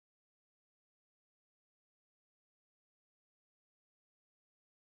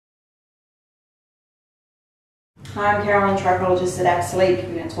Hi, I'm Caroline, trichologist at Absolique.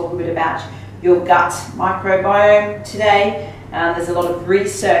 We're going to talk a bit about your gut microbiome today. There's a lot of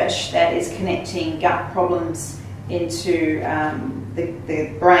research that is connecting gut problems into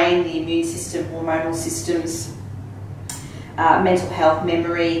the brain, the immune system, hormonal systems, mental health,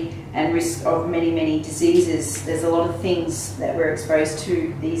 memory, and risk of many diseases. There's a lot of things that we're exposed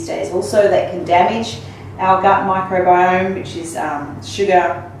to these days also that can damage our gut microbiome, which is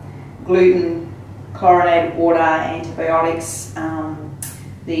sugar, gluten, chlorinated water, antibiotics,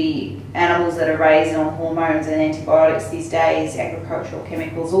 the animals that are raised on hormones and antibiotics these days, agricultural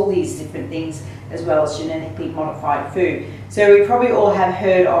chemicals, all these different things, as well as genetically modified food. So we probably all have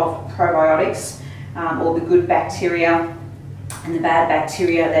heard of probiotics, or the good bacteria and the bad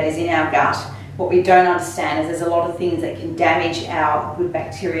bacteria that is in our gut. What we don't understand is there's a lot of things that can damage our good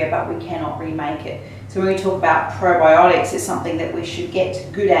bacteria, but we cannot remake it. So when we talk about probiotics, it's something that we should get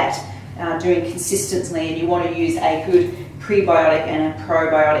good at doing consistently, and you want to use a good prebiotic and a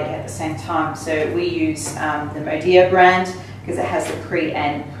probiotic at the same time. So we use the Modia brand because it has the pre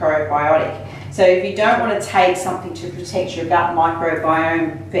and probiotic. So if you don't want to take something to protect your gut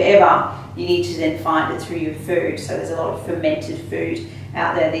microbiome forever, you need to then find it through your food. So there's a lot of fermented food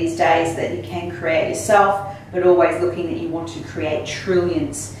out there these days that you can create yourself, but always looking that you want to create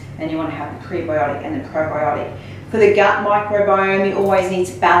trillions, and you want to have the prebiotic and the probiotic. For the gut microbiome, you always need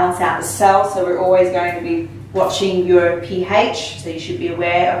to balance out the cells, so we're always going to be watching your pH, so you should be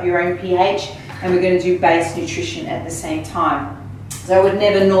aware of your own pH, and we're going to do base nutrition at the same time. So I would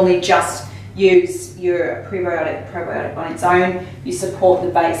never normally just use your prebiotic, probiotic on its own. You support the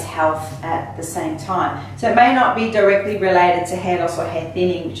base health at the same time. So it may not be directly related to hair loss or hair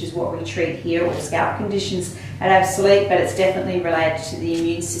thinning, which is what we treat here, or scalp conditions at Absolique, but it's definitely related to the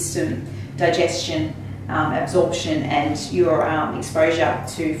immune system, digestion, absorption, and your exposure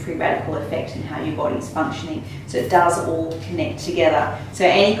to free radical effect and how your body's functioning. So it does all connect together. So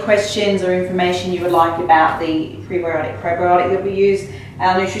any questions or information you would like about the prebiotic, probiotic that we use,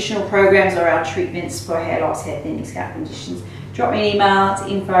 our nutritional programs, or our treatments for hair loss, hair thinning, scalp conditions, drop me an email to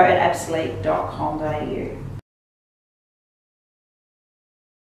info@absolique.com.au.